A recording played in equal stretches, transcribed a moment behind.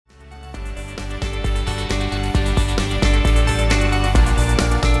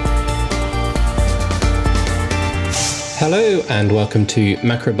Hello and welcome to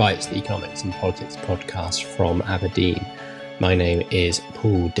Macro Bites, the economics and politics podcast from Aberdeen. My name is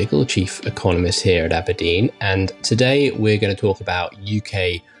Paul Diggle, Chief Economist here at Aberdeen, and today we're going to talk about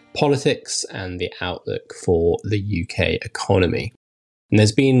UK politics and the outlook for the UK economy. And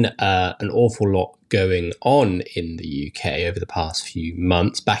there's been an awful lot going on in the UK over the past few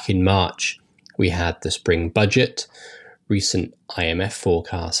months. Back in March, we had the spring budget. Recent IMF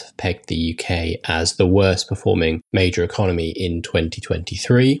forecasts have pegged the UK as the worst performing major economy in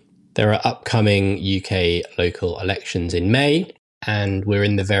 2023. There are upcoming UK local elections in May, and we're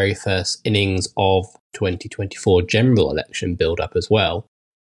in the very first innings of 2024 general election build-up as well.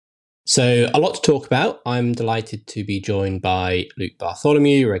 So a lot to talk about. I'm delighted to be joined by Luke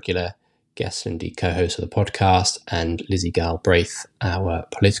Bartholomew, regular guest and indeed co-host of the podcast, and Lizzy Galbraith, our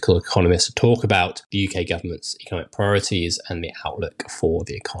political economist, to talk about the UK government's economic priorities and the outlook for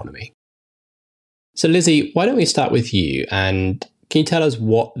the economy. So Lizzy, why don't we start with you, and can you tell us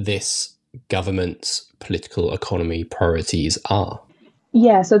what this government's political economy priorities are?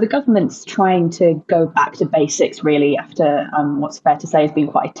 Yeah, so the government's trying to go back to basics really after what's fair to say has been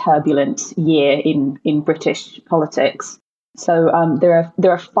quite a turbulent year in British politics. So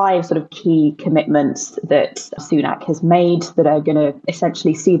there are five sort of key commitments that Sunak has made that are going to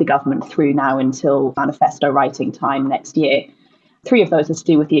essentially see the government through now until manifesto writing time next year. Three of those are to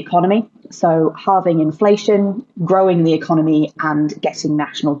do with the economy. So halving inflation, growing the economy and getting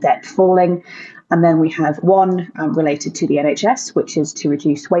national debt falling. And then we have one related to the NHS, which is to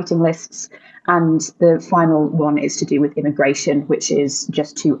reduce waiting lists. And the final one is to do with immigration, which is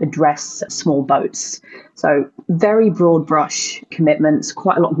just to address small boats. So very broad brush commitments,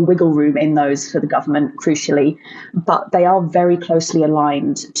 quite a lot of wiggle room in those for the government, crucially. But they are very closely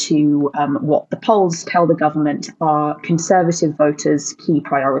aligned to what the polls tell the government are Conservative voters' key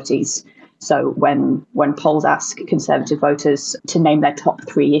priorities. So when polls ask Conservative voters to name their top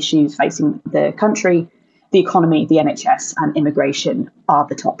three issues facing the country, the economy, the NHS and immigration are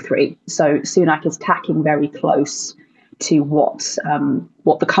the top three. So Sunak is tacking very close to what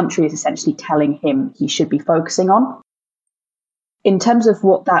the country is essentially telling him he should be focusing on. In terms of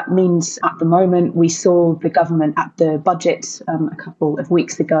what that means at the moment, we saw the government at the budget a couple of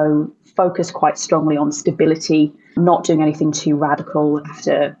weeks ago focus quite strongly on stability, not doing anything too radical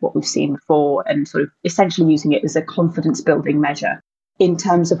after what we've seen before, and sort of essentially using it as a confidence building measure. In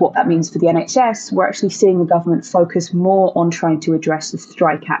terms of what that means for the NHS, we're actually seeing the government focus more on trying to address the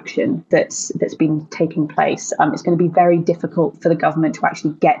strike action that's been taking place. It's going to be very difficult for the government to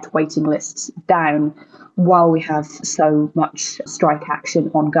actually get waiting lists down while we have so much strike action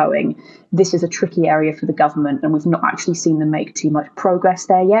ongoing. This is a tricky area for the government, and we've not actually seen them make too much progress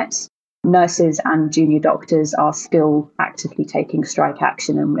there yet. Nurses and junior doctors are still actively taking strike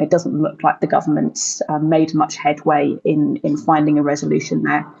action, and it doesn't look like the government's made much headway in finding a resolution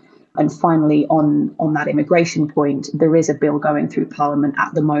there. And finally, on that immigration point, there is a bill going through Parliament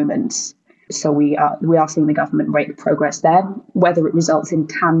at the moment. So we are seeing the government make progress there. Whether it results in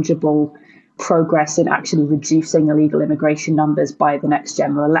tangible progress in actually reducing illegal immigration numbers by the next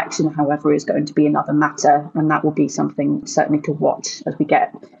general election, however, is going to be another matter. And that will be something certainly to watch as we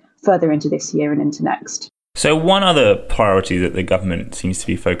get further into this year and into next. So one other priority that the government seems to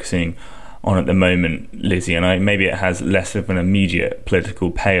be focusing on at the moment, Lizzy, and maybe it has less of an immediate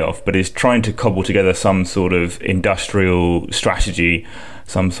political payoff, but is trying to cobble together some sort of industrial strategy,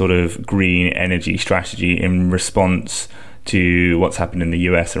 some sort of green energy strategy in response to what's happened in the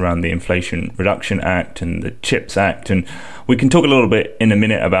US around the Inflation Reduction Act and the CHIPS Act. And we can talk a little bit in a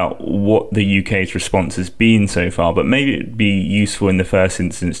minute about what the UK's response has been so far, but maybe it'd be useful in the first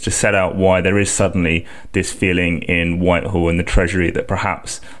instance to set out why there is suddenly this feeling in Whitehall and the Treasury that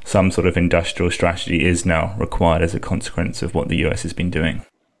perhaps some sort of industrial strategy is now required as a consequence of what the US has been doing.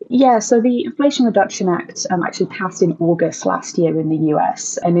 Yeah, so the Inflation Reduction Act actually passed in August last year in the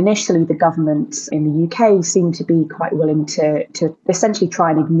US. And initially, the government in the UK seemed to be quite willing to essentially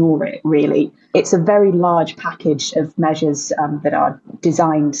try and ignore it, really. It's a very large package of measures that are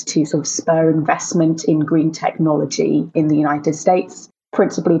designed to sort of spur investment in green technology in the United States,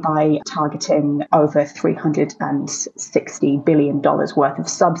 principally by targeting over $360 billion worth of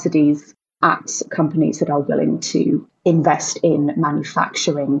subsidies at companies that are willing to invest in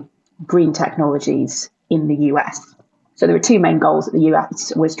manufacturing green technologies in the US. So there are two main goals that the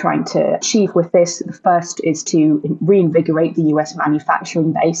US was trying to achieve with this. The first is to reinvigorate the US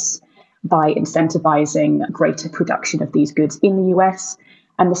manufacturing base by incentivizing greater production of these goods in the US.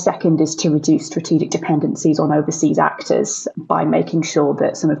 And the second is to reduce strategic dependencies on overseas actors by making sure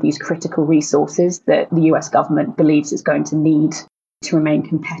that some of these critical resources that the US government believes is going to need to remain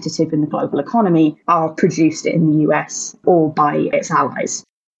competitive in the global economy are produced in the US or by its allies.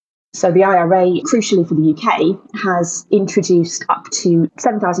 So the IRA, crucially for the UK, has introduced up to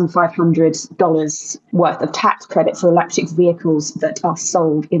 $7,500 worth of tax credit for electric vehicles that are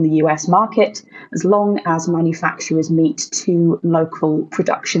sold in the US market, as long as manufacturers meet 2 local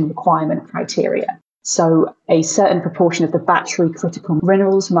production requirement criteria. So a certain proportion of the battery critical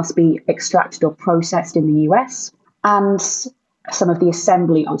minerals must be extracted or processed in the US, and some of the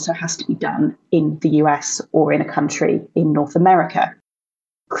assembly also has to be done in the US or in a country in North America.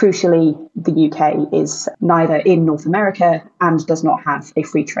 Crucially, the UK is neither in North America and does not have a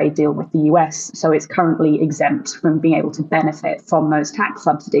free trade deal with the US, so it's currently exempt from being able to benefit from those tax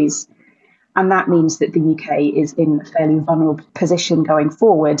subsidies. And that means that the UK is in a fairly vulnerable position going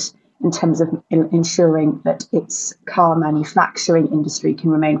forward in terms of ensuring that its car manufacturing industry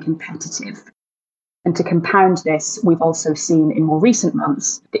can remain competitive. And to compound this, we've also seen in more recent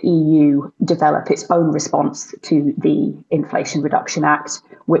months the EU develop its own response to the Inflation Reduction Act,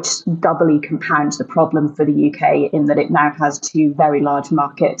 which doubly compounds the problem for the UK in that it now has 2 very large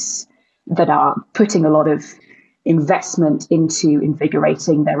markets that are putting a lot of investment into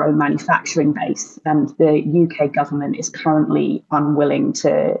invigorating their own manufacturing base. And the UK government is currently unwilling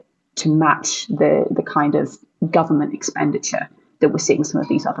to match the kind of government expenditure that we're seeing some of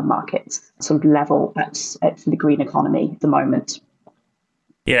these other markets sort of level at the green economy at the moment.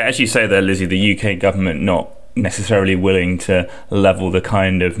 Yeah, as you say there, Lizzie, the UK government not necessarily willing to level the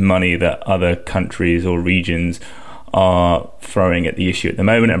kind of money that other countries or regions are throwing at the issue at the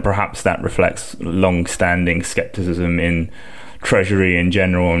moment, and perhaps that reflects long-standing scepticism in Treasury in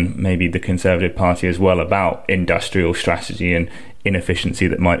general, and maybe the Conservative Party as well, about industrial strategy and inefficiency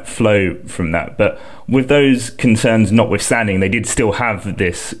that might flow from that. But with those concerns notwithstanding, they did still have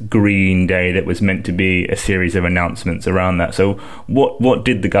this Green Day that was meant to be a series of announcements around that. So what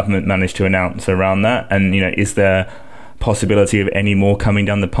did the government manage to announce around that? And, is there possibility of any more coming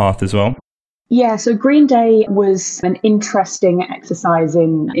down the path as well? Yeah, so Green Day was an interesting exercise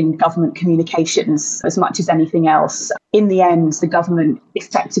in government communications as much as anything else. In the end, the government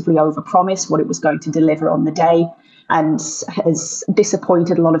effectively overpromised what it was going to deliver on the day, and has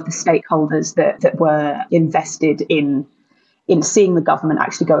disappointed a lot of the stakeholders that were invested in seeing the government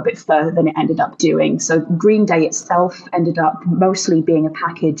actually go a bit further than it ended up doing. So Green Day itself ended up mostly being a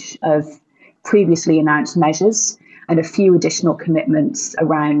package of previously announced measures and a few additional commitments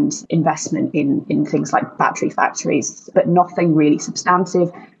around investment in things like battery factories, but nothing really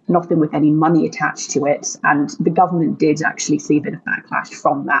substantive, nothing with any money attached to it. And the government did actually see a bit of backlash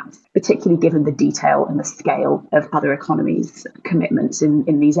from that, particularly given the detail and the scale of other economies' commitments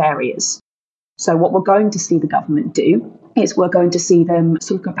in these areas. So what we're going to see the government do is we're going to see them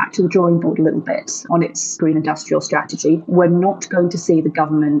sort of go back to the drawing board a little bit on its green industrial strategy. We're not going to see the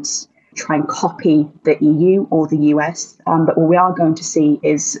government try and copy the EU or the US, but what we are going to see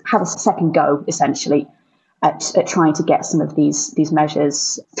is have a second go, essentially, at trying to get some of these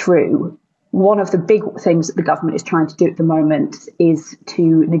measures through. One of the big things that the government is trying to do at the moment is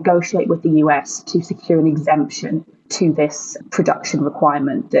to negotiate with the US to secure an exemption to this production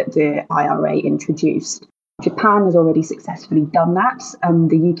requirement that the IRA introduced. Japan has already successfully done that, and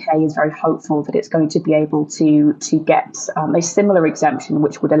the UK is very hopeful that it's going to be able to get a similar exemption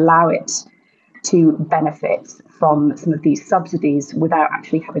which would allow it to benefit from some of these subsidies without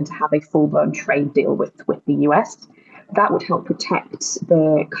actually having to have a full-blown trade deal with the US. That would help protect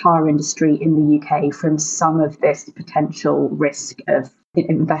the car industry in the UK from some of this potential risk of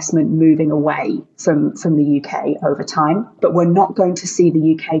investment moving away from the UK over time. But we're not going to see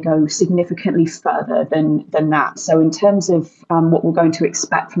the UK go significantly further than that. So in terms of what we're going to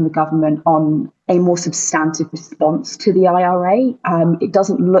expect from the government on a more substantive response to the IRA, it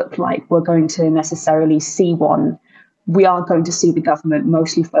doesn't look like we're going to necessarily see one. We are going to see the government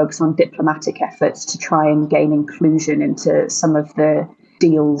mostly focus on diplomatic efforts to try and gain inclusion into some of the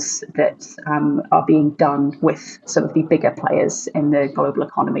deals that are being done with some of the bigger players in the global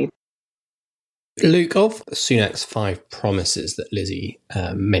economy. Luke, of Sunak's 5 promises that Lizzie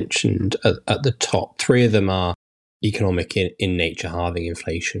mentioned at the top, 3 of them are economic in nature, halving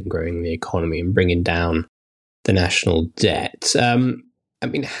inflation, growing the economy and bringing down the national debt.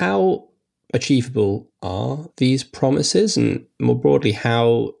 How achievable are these promises? And more broadly,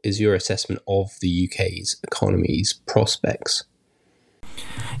 how is your assessment of the UK's economy's prospects?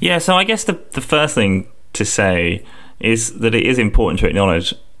 Yeah, so I guess the first thing to say is that it is important to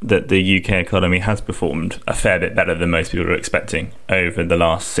acknowledge that the UK economy has performed a fair bit better than most people were expecting over the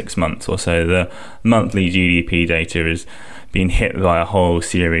last 6 months or so. The monthly GDP data has been hit by a whole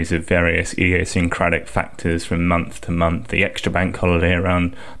series of various idiosyncratic factors from month to month. The extra bank holiday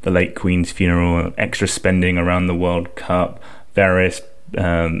around the late Queen's funeral, extra spending around the World Cup, various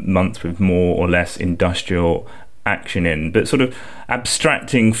months with more or less industrial action in. But sort of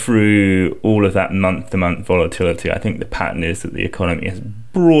abstracting through all of that month-to-month volatility, I think the pattern is that the economy has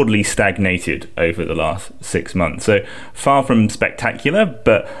broadly stagnated over the last 6 months. So far from spectacular,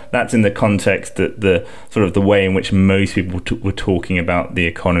 but that's in the context that the sort of the way in which most people were talking about the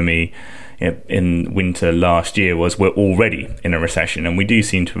economy in winter last year was we're already in a recession, and we do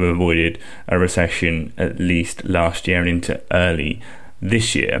seem to have avoided a recession at least last year and into early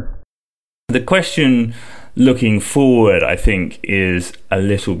this year. The question looking forward, I think, is a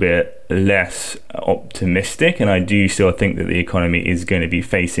little bit less optimistic, and I do still think that the economy is going to be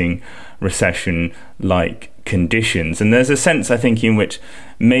facing recession-like conditions. And there's a sense, I think, in which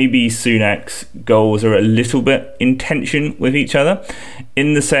maybe Sunak's goals are a little bit in tension with each other,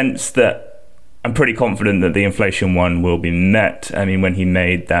 in the sense that I'm pretty confident that the inflation one will be met. I mean, when he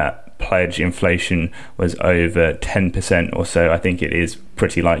made that pledge, inflation was over 10% or so. I think it is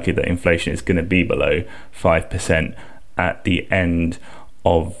pretty likely that inflation is going to be below 5% at the end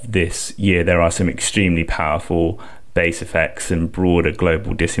of this year. There are some extremely powerful base effects and broader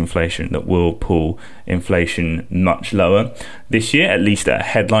global disinflation that will pull inflation much lower this year, at least at a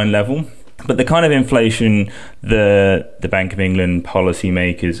headline level. But the kind of inflation the Bank of England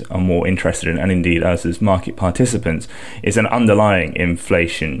policymakers are more interested in, and indeed us as market participants, is an underlying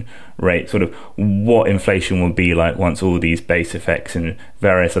inflation rate, sort of what inflation will be like once all these base effects and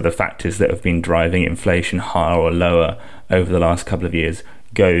various other factors that have been driving inflation higher or lower over the last couple of years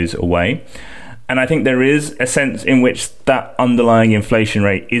goes away. And I think there is a sense in which that underlying inflation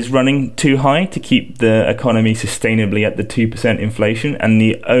rate is running too high to keep the economy sustainably at the 2% inflation. And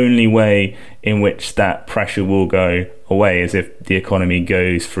the only way in which that pressure will go away is if the economy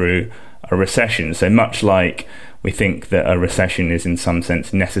goes through a recession. So much like we think that a recession is in some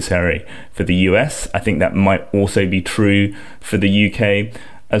sense necessary for the US, I think that might also be true for the UK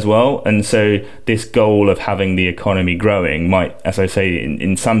as well. And so this goal of having the economy growing might, as I say,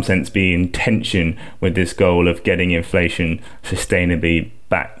 in some sense be in tension with this goal of getting inflation sustainably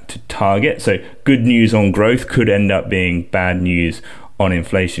back to target. So good news on growth could end up being bad news on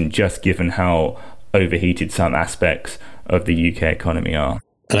inflation, just given how overheated some aspects of the UK economy are.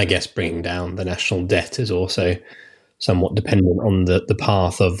 And I guess bringing down the national debt is also somewhat dependent on the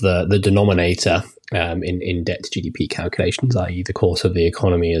path of the denominator in debt to GDP calculations, i.e. the course of the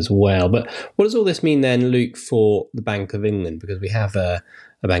economy as well. But what does all this mean then, Luke, for the Bank of England? Because we have a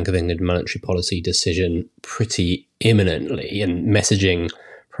Bank of England monetary policy decision pretty imminently, and messaging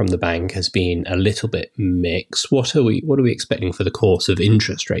from the bank has been a little bit mixed. What are we expecting for the course of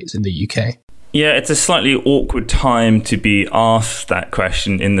interest rates in the UK? Yeah, it's a slightly awkward time to be asked that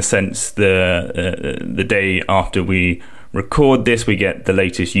question, in the sense the day after we record this, we get the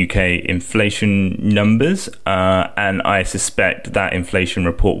latest UK inflation numbers, and I suspect that inflation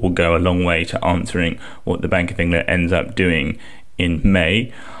report will go a long way to answering what the Bank of England ends up doing in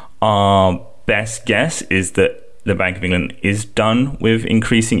May. Our best guess is that the Bank of England is done with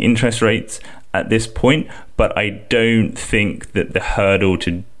increasing interest rates at this point, but I don't think that the hurdle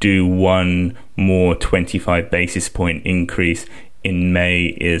to do one more 25 basis point increase in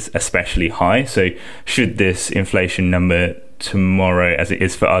May is especially high. So should this inflation number tomorrow, as it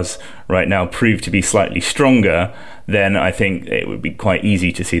is for us right now, prove to be slightly stronger, then I think it would be quite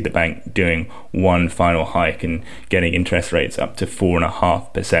easy to see the bank doing one final hike and getting interest rates up to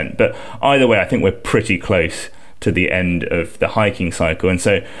 4.5%. But either way, I think we're pretty close to the end of the hiking cycle. And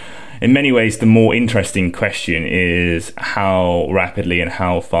so in many ways, the more interesting question is how rapidly and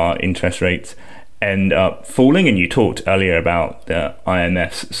how far interest rates end up falling. And you talked earlier about the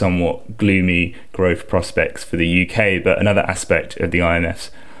IMF's somewhat gloomy growth prospects for the UK, but another aspect of the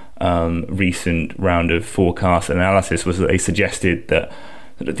IMF's recent round of forecast analysis was that they suggested that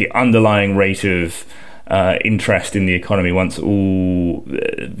the underlying rate of interest in the economy, once all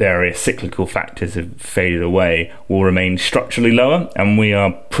various cyclical factors have faded away, will remain structurally lower, and we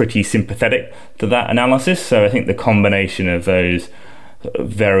are pretty sympathetic to that analysis. So I think the combination of those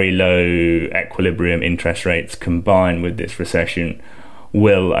very low equilibrium interest rates combined with this recession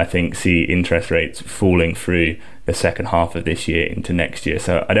will, I think, see interest rates falling through the second half of this year into next year.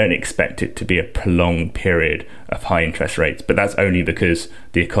 So I don't expect it to be a prolonged period of high interest rates, but that's only because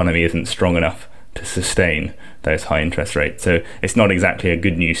the economy isn't strong enough to sustain those high interest rates. So it's not exactly a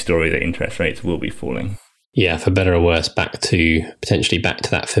good news story that interest rates will be falling. Yeah, for better or worse, potentially back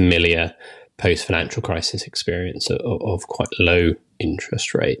to that familiar post-financial crisis experience of quite low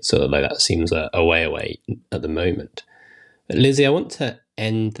interest rates, although that seems a way away at the moment. But Lizzy, I want to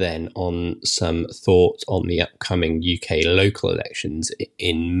end then on some thoughts on the upcoming UK local elections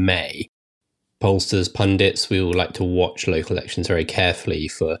in May. Pollsters, pundits, we all like to watch local elections very carefully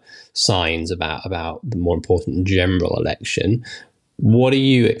for signs about the more important general election. What are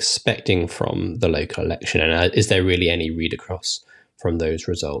you expecting from the local election? And is there really any read across from those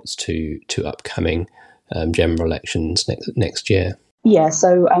results to upcoming general elections next year? Yeah,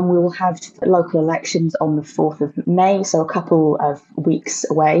 so we will have local elections on the 4th of May, so a couple of weeks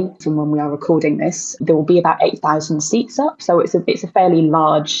away from when we are recording this. There will be about 8,000 seats up, so it's a fairly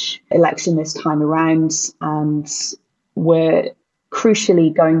large election this time around, and we're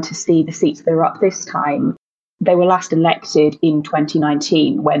crucially going to see the seats that are up this time. They were last elected in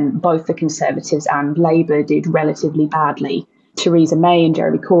 2019 when both the Conservatives and Labour did relatively badly. Theresa May and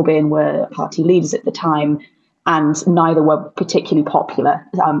Jeremy Corbyn were party leaders at the time, and neither were particularly popular.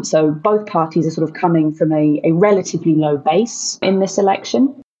 So both parties are sort of coming from a relatively low base in this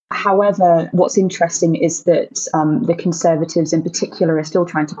election. However, what's interesting is that the Conservatives in particular are still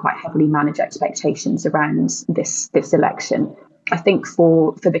trying to quite heavily manage expectations around this election. I think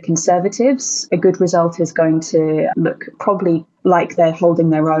for the Conservatives, a good result is going to look probably like they're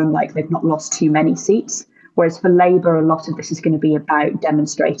holding their own, like they've not lost too many seats. Whereas for Labour, a lot of this is going to be about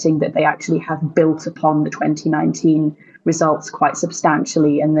demonstrating that they actually have built upon the 2019 results quite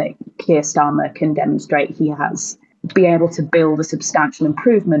substantially, and that Keir Starmer can demonstrate he has been able to build a substantial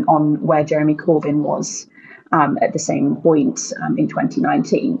improvement on where Jeremy Corbyn was at the same point in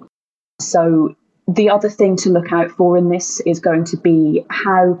 2019. So the other thing to look out for in this is going to be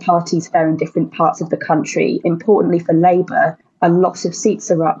how parties fare in different parts of the country. Importantly for Labour, a lot of seats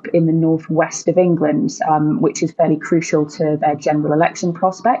are up in the northwest of England, which is fairly crucial to their general election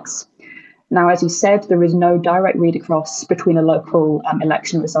prospects. Now, as you said, there is no direct read across between a local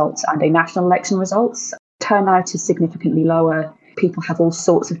election results and a national election results. Turnout is significantly lower. People have all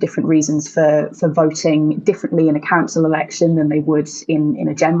sorts of different reasons for voting differently in a council election than they would in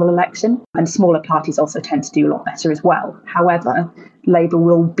a general election. And smaller parties also tend to do a lot better as well. However, Labour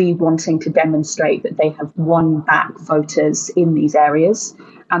will be wanting to demonstrate that they have won back voters in these areas.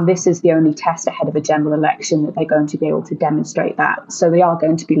 And this is the only test ahead of a general election that they're going to be able to demonstrate that. So they are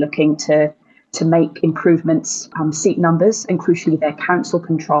going to be looking to make improvements, seat numbers, and crucially their council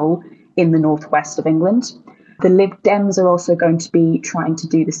control in the northwest of England. The Lib Dems are also going to be trying to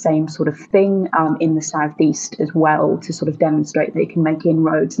do the same sort of thing in the southeast as well, to sort of demonstrate they can make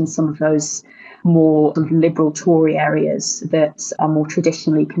inroads in some of those more sort of liberal Tory areas that are more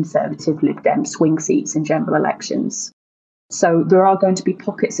traditionally conservative Lib Dem swing seats in general elections. So there are going to be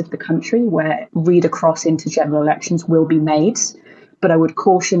pockets of the country where read across into general elections will be made, but I would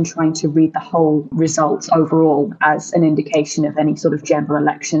caution trying to read the whole result overall as an indication of any sort of general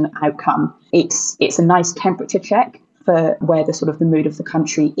election outcome. It's a nice temperature check for where the sort of the mood of the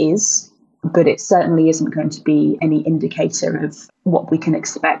country is, but it certainly isn't going to be any indicator of what we can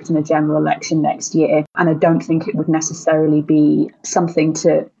expect in a general election next year. And I don't think it would necessarily be something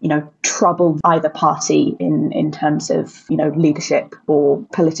to, trouble either party in terms of, leadership or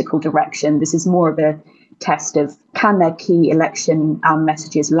political direction. This is more of a test of, can their key election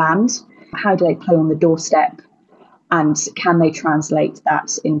messages land? How do they play on the doorstep? And can they translate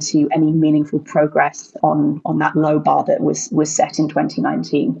that into any meaningful progress on that low bar that was set in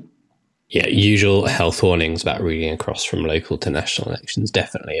 2019? Yeah, usual health warnings about reading across from local to national elections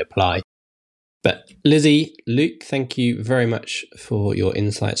definitely apply. But Lizzy, Luke, thank you very much for your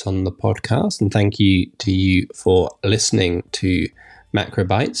insights on the podcast, and thank you to you for listening to Macro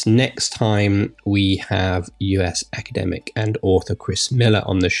Bites. Next time we have US academic and author Chris Miller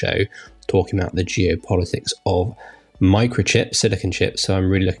on the show talking about the geopolitics of microchips, silicon chips. So I'm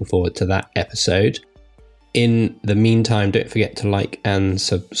really looking forward to that episode. In the meantime, don't forget to like and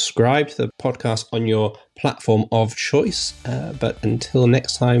subscribe to the podcast on your platform of choice. But until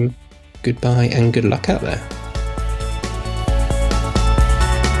next time, goodbye and good luck out there.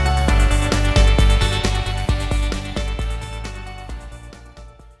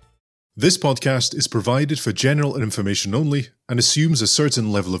 This podcast is provided for general information only and assumes a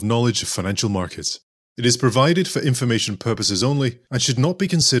certain level of knowledge of financial markets. It is provided for information purposes only and should not be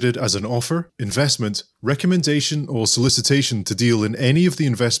considered as an offer, investment, recommendation, or solicitation to deal in any of the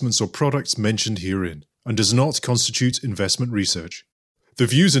investments or products mentioned herein, and does not constitute investment research. The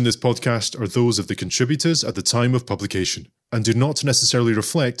views in this podcast are those of the contributors at the time of publication and do not necessarily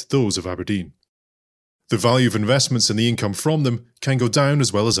reflect those of Aberdeen. The value of investments and the income from them can go down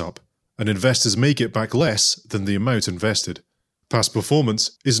as well as up, and investors may get back less than the amount invested. Past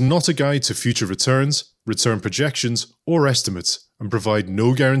performance is not a guide to future returns, return projections, or estimates, and provide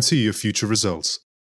no guarantee of future results.